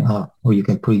you can or you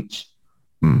can preach.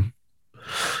 I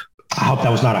hope that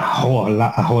was not a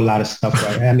whole lot of stuff,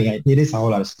 right? I mean, it is a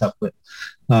whole lot of stuff, but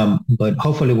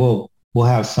hopefully we'll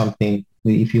have something.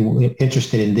 If you're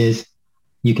interested in this,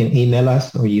 you can email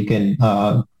us or you can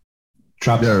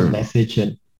drop us a message,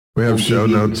 and we have show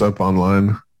notes up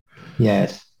online.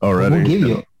 Yes, already. We'll give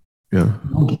you. Yeah,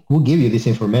 we'll give you this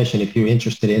information if you're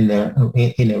interested in there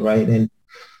in it, right? And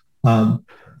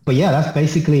but yeah, that's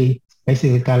basically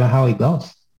kind of how it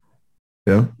goes.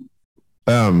 Yeah.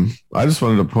 I just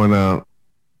wanted to point out,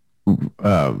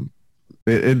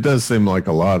 it does seem like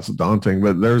a lot. It's daunting,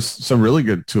 but there's some really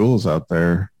good tools out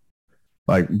there.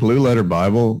 Like Blue Letter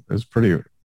Bible is pretty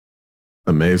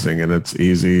amazing and it's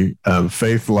easy.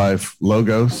 Faith Life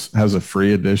Logos has a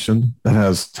free edition that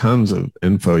has tons of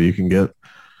info you can get.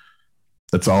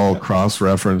 It's all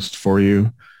cross-referenced for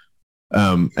you.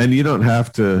 And you don't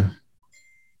have to,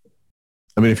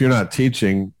 I mean, if you're not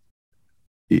teaching,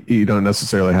 you don't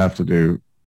necessarily have to do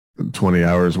 20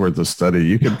 hours worth of study.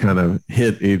 You could kind of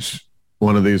hit each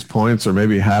one of these points or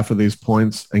maybe half of these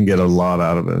points and get a lot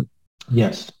out of it.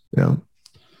 Yes. Yeah.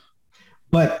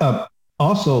 But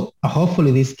also,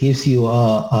 hopefully this gives you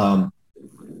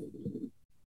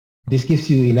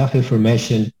enough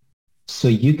information so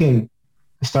you can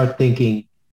start thinking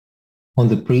on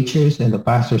the preachers and the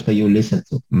pastors that you listen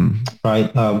to,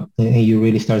 right? And you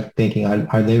really start thinking,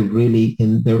 are they really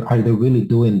are they really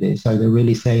doing this? Are they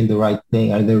really saying the right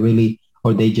thing? Are they really,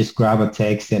 or they just grab a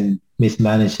text and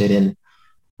mismanage it and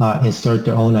insert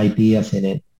their own ideas in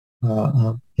it?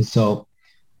 And so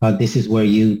this is where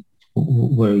you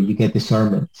get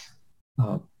discernment,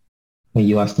 and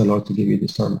you ask the Lord to give you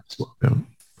discernment as well.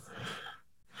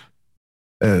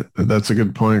 Yeah. That's a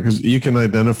good point, because you can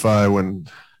identify when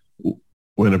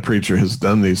a preacher has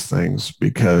done these things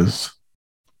because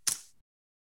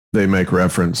they make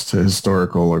reference to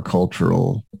historical or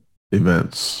cultural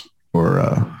events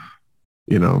or,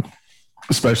 you know,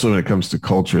 especially when it comes to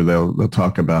culture, they'll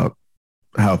talk about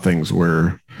how things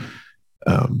were.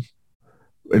 Um,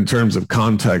 in terms of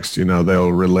context, you know,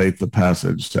 they'll relate the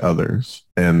passage to others.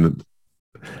 And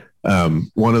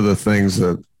one of the things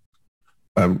that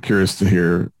I'm curious to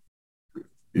hear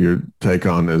your take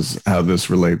on is how this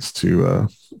relates to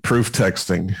proof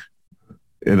texting,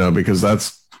 you know, because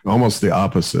that's almost the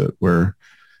opposite, where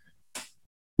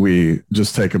we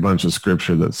just take a bunch of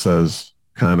scripture that says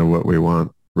kind of what we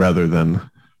want rather than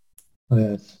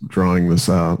Yes. drawing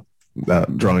out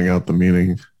the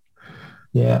meaning.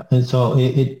 Yeah. And so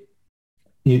it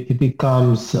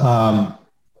becomes,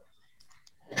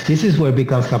 this is where it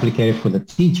becomes complicated for the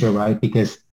teacher, right?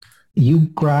 Because you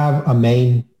grab a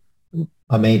main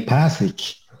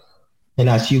passage, and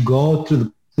as you go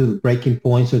to the breaking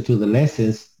points or to the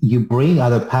lessons, you bring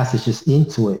other passages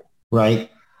into it, right?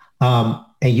 And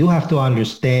you have to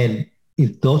understand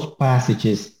if those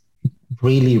passages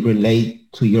really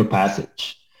relate to your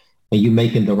passage. Are you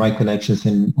making the right connections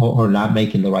or not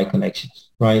making the right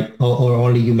connections, right? Or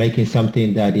only you making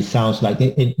something that it sounds like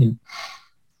it,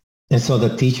 and so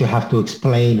the teacher have to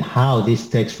explain how this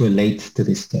text relates to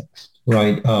this text,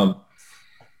 right?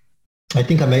 I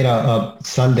think I made a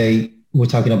Sunday, we're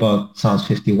talking about Psalms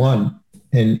 51,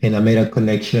 and I made a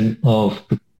connection of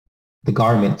the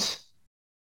garments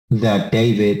that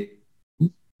David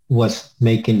was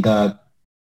making the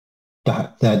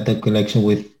connection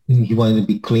with. He wanted to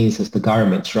be clean as the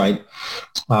garments, right?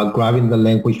 Grabbing the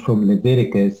language from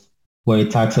Leviticus, where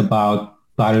it talks about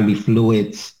bodily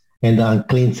fluids and the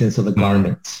uncleanness of the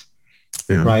garments,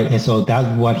 Yeah. right? And so that's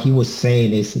what he was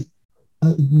saying is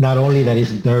not only that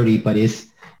it's dirty, but it's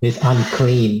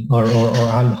unclean or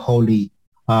unholy,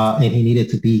 and he needed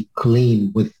to be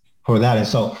clean with for that. And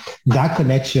so that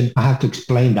connection, I have to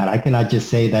explain that. I cannot just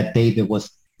say that David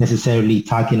was necessarily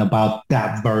talking about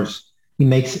that verse. He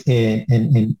makes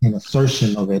an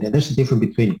assertion of it, and there's a difference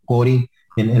between quoting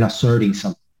and asserting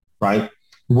something, right?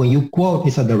 When you quote,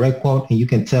 it's a direct quote, and you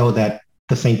can tell that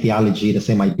the same theology, the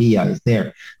same idea is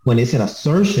there. When it's an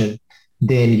assertion,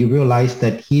 then you realize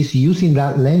that he's using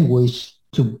that language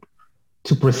to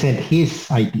present his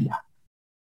idea.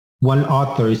 One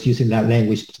author is using that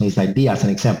language to present his idea as an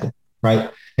example,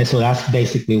 right? And so that's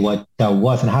basically what that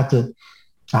was. And I have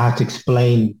to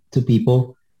explain to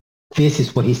people, this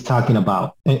is what he's talking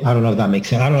about. I don't know if that makes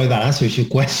sense. I don't know if that answers your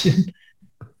question.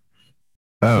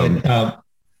 But,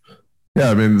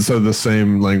 Yeah, I mean, so the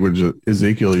same language that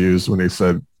Ezekiel used when he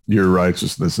said, your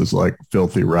righteousness is like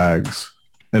filthy rags.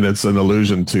 And it's an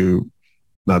allusion to,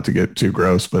 not to get too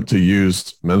gross, but to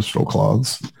used menstrual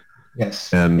cloths.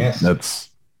 Yes. And yes. that's,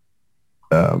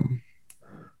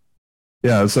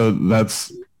 yeah, so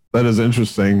that is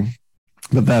interesting,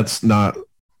 but that's not,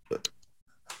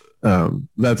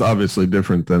 that's obviously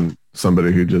different than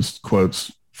somebody who just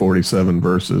quotes 47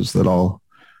 verses that all.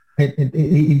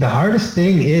 The hardest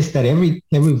thing is that every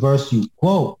verse you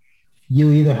quote,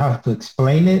 you either have to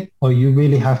explain it or you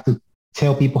really have to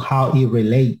tell people how it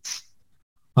relates.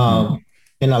 And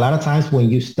a lot of times when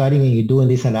you're studying and you're doing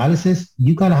this analysis,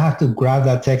 you kind of have to grab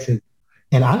that text and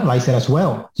analyze it as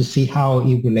well to see how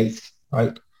it relates,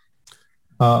 right?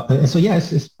 And so yeah,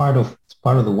 it's part of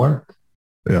the work.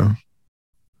 Yeah.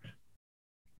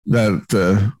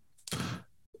 That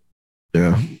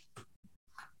yeah.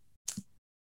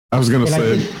 I was going to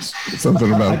say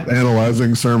something about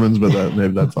analyzing sermons, but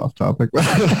maybe that's off topic.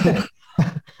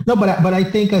 No, but I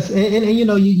think and you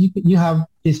know you have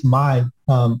this mind.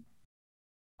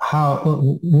 How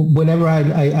whenever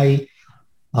I'm in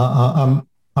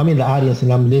the audience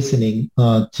and I'm listening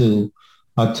to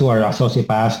our associate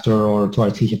pastor or to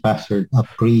our teaching pastor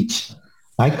preach,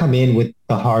 I come in with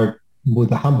a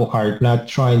humble heart, not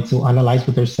trying to analyze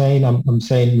what they're saying. I'm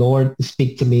saying, Lord,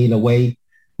 speak to me in a way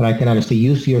that I can understand.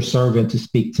 Use your servant to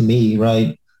speak to me,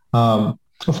 right?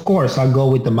 Of course, I go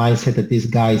with the mindset that these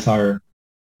guys are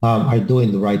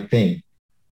doing the right thing,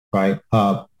 right?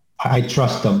 I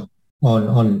trust them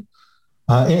on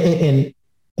and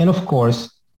of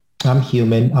course, I'm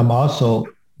human. I'm also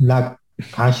not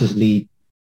consciously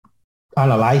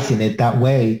analyzing it that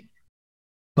way.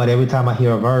 But every time I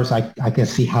hear a verse, I can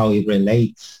see how it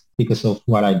relates because of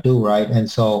what I do, right? And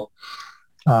so,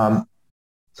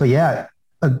 yeah,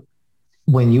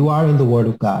 when you are in the Word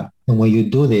of God and when you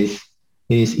do this,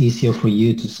 it is easier for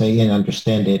you to say and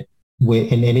understand it.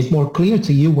 And it's more clear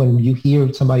to you when you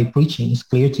hear somebody preaching. It's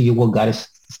clear to you what God is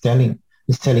telling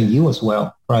you as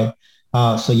well, right?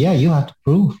 So yeah, you have to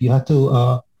prove. You have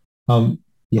to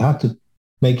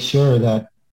make sure that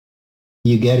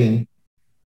you're getting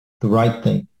the right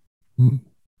thing.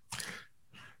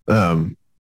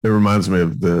 it reminds me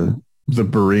of the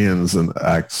Bereans in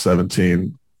Acts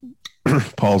 17.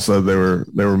 Paul said they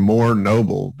were more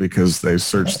noble because they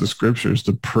searched the scriptures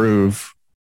to prove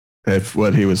if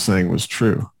what he was saying was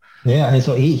true. Yeah, and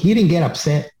so he didn't get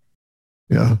upset.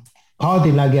 Yeah. Paul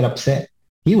did not get upset.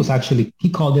 He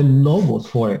called them nobles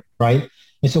for it, right?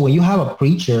 And so when you have a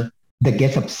preacher that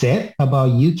gets upset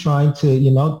about you trying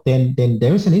to, then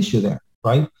there's an issue there,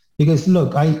 right? Because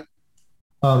look,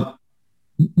 um,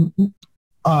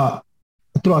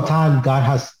 throughout time, God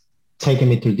has taken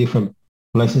me through different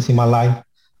places in my life.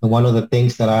 And one of the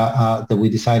things that we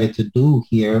decided to do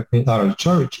here at our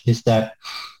church is that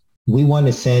we want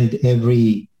to send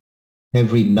every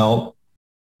note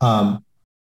of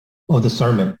the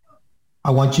sermon. I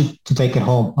want you to take it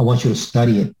home. I want you to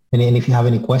study it. And if you have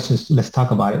any questions, let's talk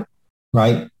about it,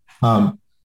 right?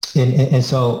 And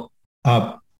so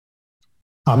I'm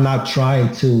not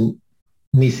trying to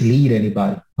mislead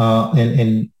anybody.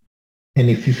 And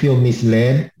if you feel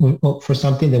misled for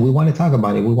something, then we want to talk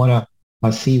about it. We want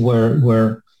to see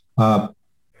where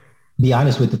be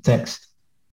honest with the text,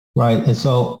 right? And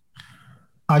so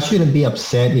I shouldn't be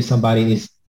upset if somebody is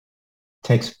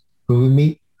text proving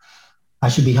me. I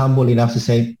should be humble enough to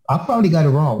say, I probably got it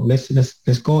wrong. Let's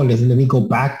go. Let me go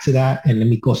back to that and let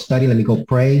me go study. Let me go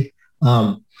pray.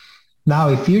 Now,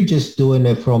 if you're just doing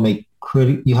it from you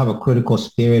have a critical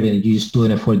spirit and you're just doing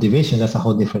it for division, that's a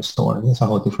whole different story. That's a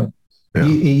whole different. Yeah.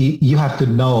 You have to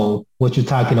know what you're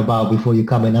talking about before you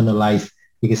come and analyze,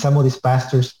 because some of these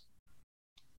pastors,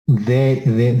 they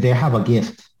have a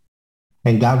gift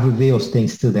and God reveals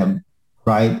things to them,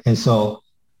 right? And so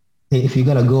if you're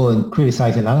going to go and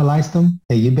criticize and analyze them,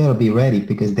 then you better be ready,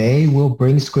 because they will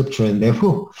bring scripture and they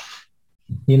will,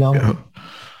 Yeah.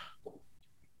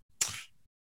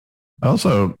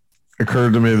 Also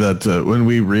occurred to me that when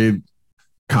we read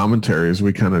commentaries,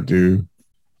 we kind of do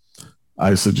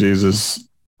eisegesis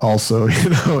also,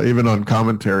 even on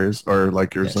commentaries, or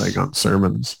like you're saying on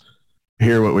sermons,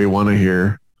 hear what we want to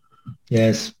hear.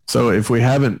 Yes. So if we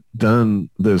haven't done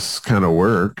this kind of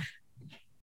work,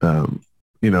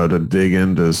 to dig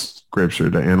into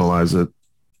scripture, to analyze it,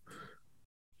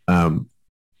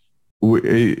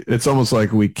 it's almost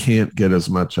like we can't get as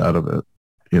much out of it.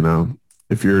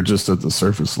 If you're just at the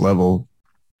surface level,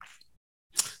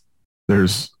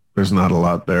 there's not a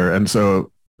lot there. And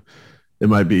so it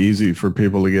might be easy for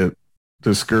people to get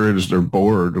discouraged or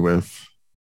bored with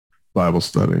Bible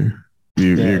study. Do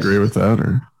you agree with that?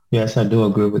 Or? Yes, I do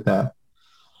agree with that.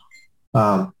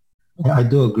 I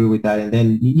do agree with that. And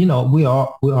then, we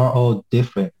are all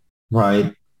different,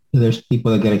 right? There's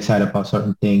people that get excited about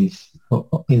certain things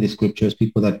in the scriptures,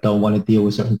 people that don't want to deal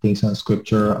with certain things in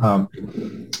scripture.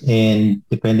 And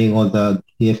depending on the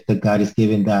gift that God is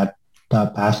giving that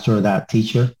pastor or that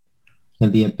teacher,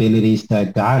 and the abilities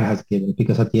that God has given,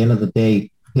 because at the end of the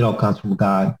day, it all comes from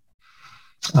God.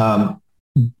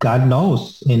 God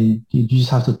knows, and you just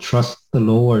have to trust the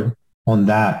Lord on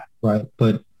that, right?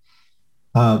 But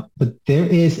there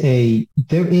is an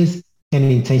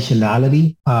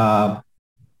intentionality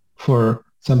for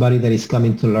somebody that is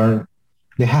coming to learn.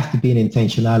 There has to be an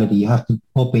intentionality. You have to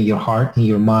open your heart and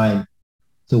your mind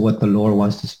to what the Lord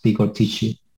wants to speak or teach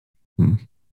you.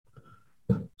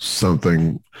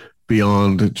 Something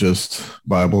beyond just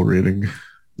Bible reading,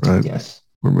 right? Yes.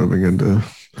 We're moving into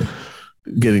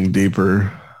getting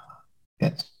deeper.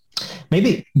 Yes.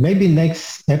 Maybe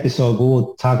next episode we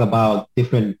will talk about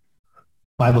different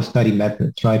Bible study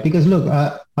methods, right? Because look,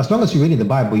 as long as you're reading the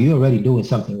Bible, you're already doing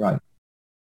something right,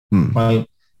 right?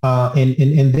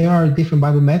 And there are different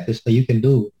Bible methods that you can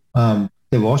do,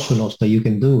 devotionals that you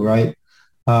can do, right?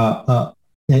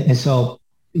 And so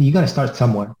you got to start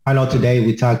somewhere. I know today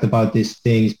we talked about these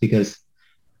things because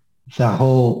the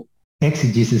whole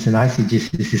exegesis and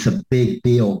eisegesis is a big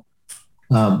deal.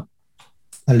 At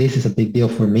least it's a big deal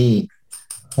for me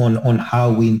on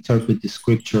how we interpret the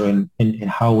scripture and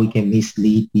how we can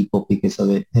mislead people because of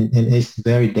it. And it's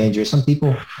very dangerous. Some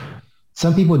people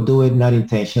do it not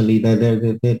intentionally. But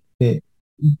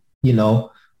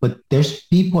there's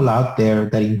people out there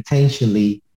that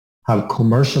intentionally have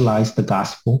commercialized the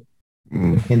gospel.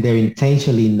 And they're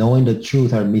intentionally, knowing the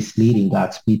truth, are misleading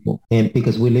God's people. And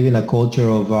because we live in a culture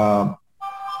of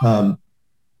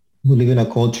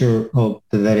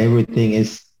that everything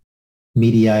is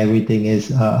media, everything is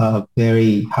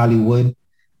very Hollywood.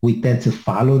 We tend to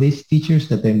follow these teachers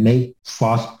that they make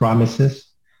false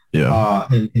promises. Yeah.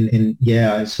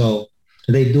 And so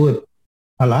they do it.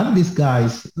 A lot of these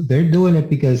guys, they're doing it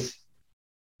because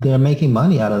they're making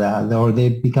money out of that, or they're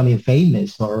becoming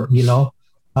famous, or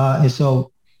and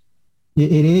so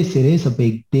it is a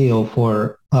big deal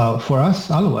for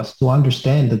us, all of us, to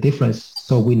understand the difference,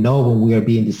 so we know when we are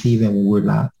being deceived and when we're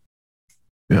not.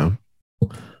 Yeah,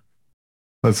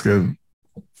 that's good.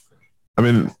 I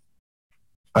mean,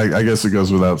 I guess it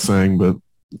goes without saying, but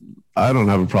I don't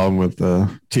have a problem with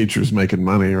teachers making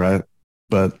money, right?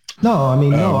 But No, I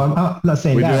mean, no, I'm not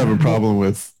saying we that. do have a problem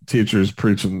with teachers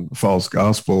preaching false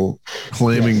gospel,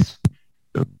 claiming.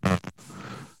 Yes.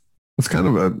 It's kind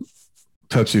of a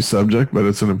touchy subject, but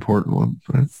it's an important one,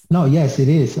 right? No, yes, it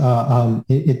is.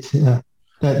 It's the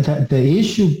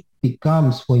issue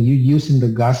becomes when you're using the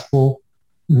gospel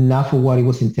not for what it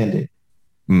was intended.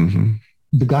 Mm-hmm.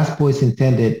 The gospel is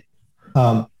intended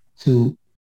to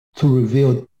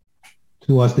reveal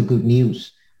to us the good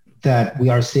news that we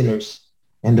are sinners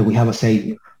and that we have a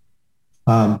savior.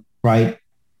 Right?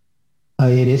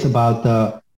 It is about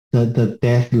the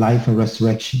death, life, and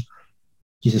resurrection,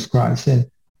 Jesus Christ. And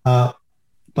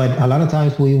but a lot of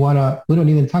times we don't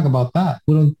even talk about that.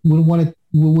 We don't want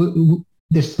to.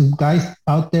 There's some guys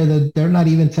out there that they're not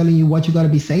even telling you what you got to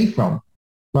be saved from,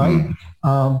 right?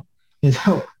 Mm.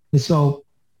 And so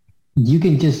you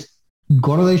can just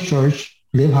go to the church,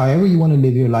 live however you want to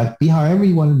live your life, be however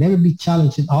you want, never be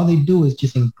challenged. And all they do is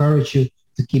just encourage you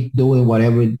to keep doing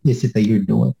whatever it is that you're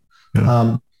doing.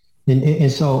 Yeah.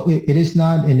 And so it is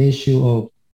not an issue of,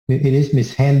 it is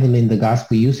mishandling the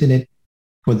gospel, using it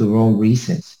for the wrong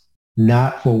reasons,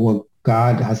 not for what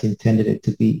God has intended it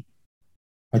to be.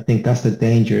 I think that's the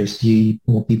danger, is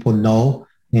when people know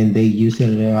and they use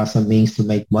it as a means to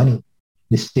make money.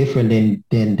 It's different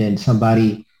than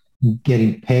somebody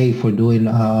getting paid for doing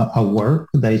a work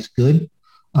that is good,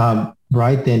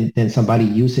 right? Than somebody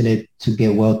using it to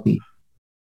get wealthy.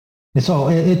 And so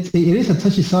it is a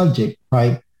touchy subject,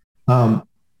 right?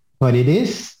 But it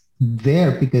is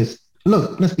there because,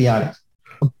 look, let's be honest.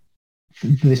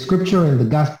 The scripture and the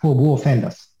gospel will offend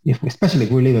us, especially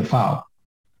if we're living foul.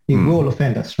 It will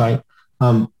offend us, right?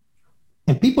 And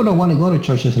people don't want to go to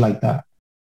churches like that.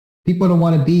 People don't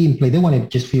want to be in place. They want to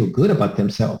just feel good about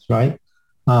themselves, right?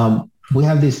 We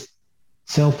have this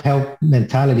self-help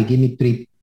mentality. Give me 3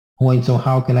 points on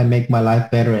how can I make my life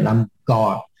better, and I'm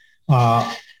God.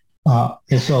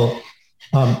 And so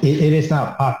it is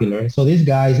not popular. So these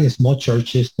guys in small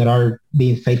churches that are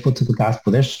being faithful to the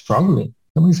gospel, they're struggling.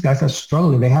 Some of these guys are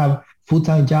struggling. They have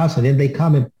full-time jobs, and then they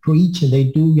come and preach, and they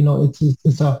do,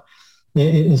 so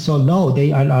no,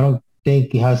 I don't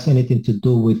think it has anything to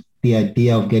do with the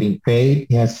idea of getting paid.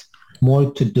 It has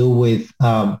more to do with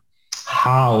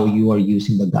how you are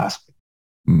using the gospel.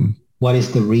 What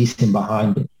is the reason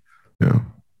behind it? Yeah.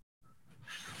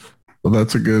 Well,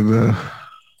 that's a good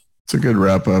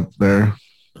wrap up there.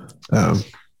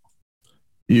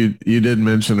 You did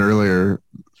mention earlier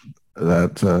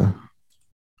that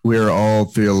we are all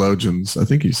theologians. I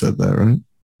think you said that, right?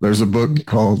 There's a book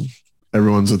called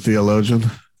Everyone's a Theologian.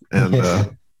 And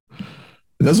it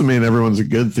doesn't mean everyone's a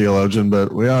good theologian,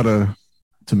 but we ought to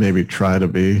maybe try to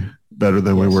be better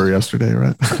than we were yesterday,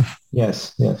 right?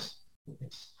 Yes.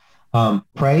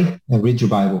 Pray and read your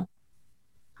Bible.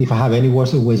 If I have any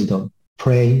words of wisdom,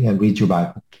 pray and read your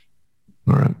Bible.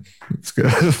 All right. That's good.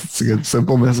 It's a good,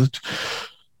 simple message.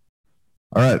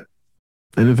 All right.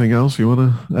 Anything else you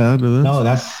want to add to this? No,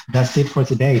 that's it for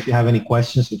today. If you have any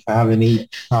questions, if you have any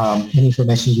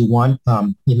information you want,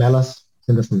 email us,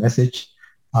 send us a message,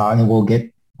 and we'll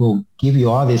give you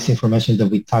all this information that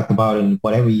we talked about, and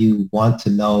whatever you want to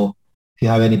know. If you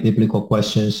have any biblical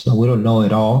questions, we don't know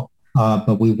it all,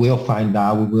 but we will find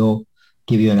out. We will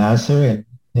give you an answer,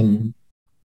 and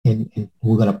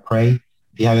we're gonna pray.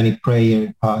 If you have any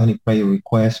prayer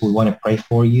requests, we want to pray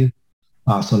for you.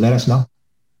 So let us know.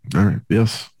 All right.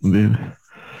 Yes, indeed.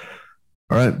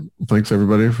 All right. Thanks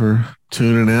everybody for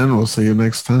tuning in. We'll see you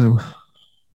next time.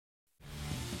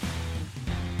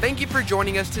 Thank you for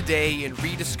joining us today in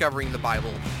Rediscovering the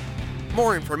Bible.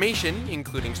 More information,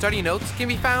 including study notes, can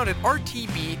be found at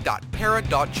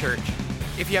rtb.para.church.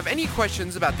 If you have any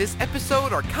questions about this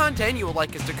episode or content you would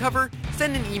like us to cover,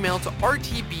 send an email to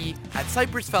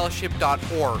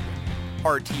rtb@cypressfellowship.org.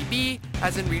 RTB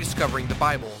as in Rediscovering the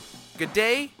Bible. Good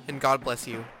day, and God bless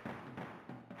you.